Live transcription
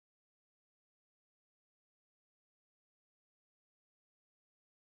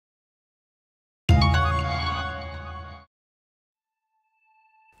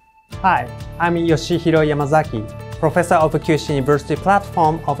Hi, I'm Yoshihiro Yamazaki, Professor of Kyushu University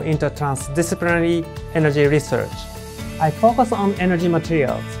Platform of Intertransdisciplinary Energy Research. I focus on energy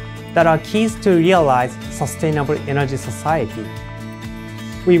materials that are keys to realize sustainable energy society.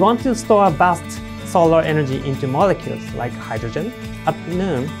 We want to store vast solar energy into molecules like hydrogen at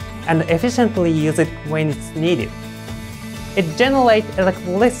noon and efficiently use it when it's needed. It generates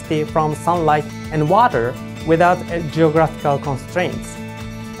electricity from sunlight and water without geographical constraints.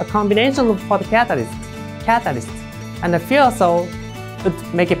 A combination of photocatalysts, and a fuel cell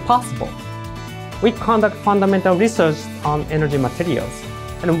would make it possible. We conduct fundamental research on energy materials,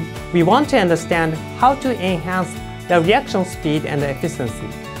 and we want to understand how to enhance the reaction speed and efficiency.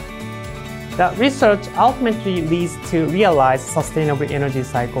 The research ultimately leads to realize sustainable energy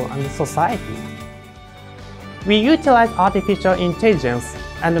cycle and society. We utilize artificial intelligence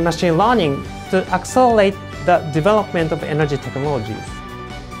and machine learning to accelerate the development of energy technologies.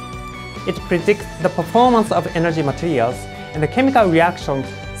 It predicts the performance of energy materials and the chemical reactions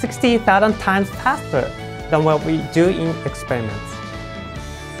 60,000 times faster than what we do in experiments.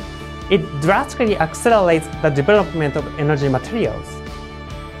 It drastically accelerates the development of energy materials.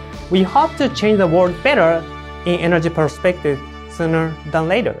 We hope to change the world better in energy perspective sooner than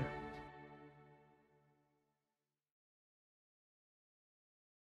later.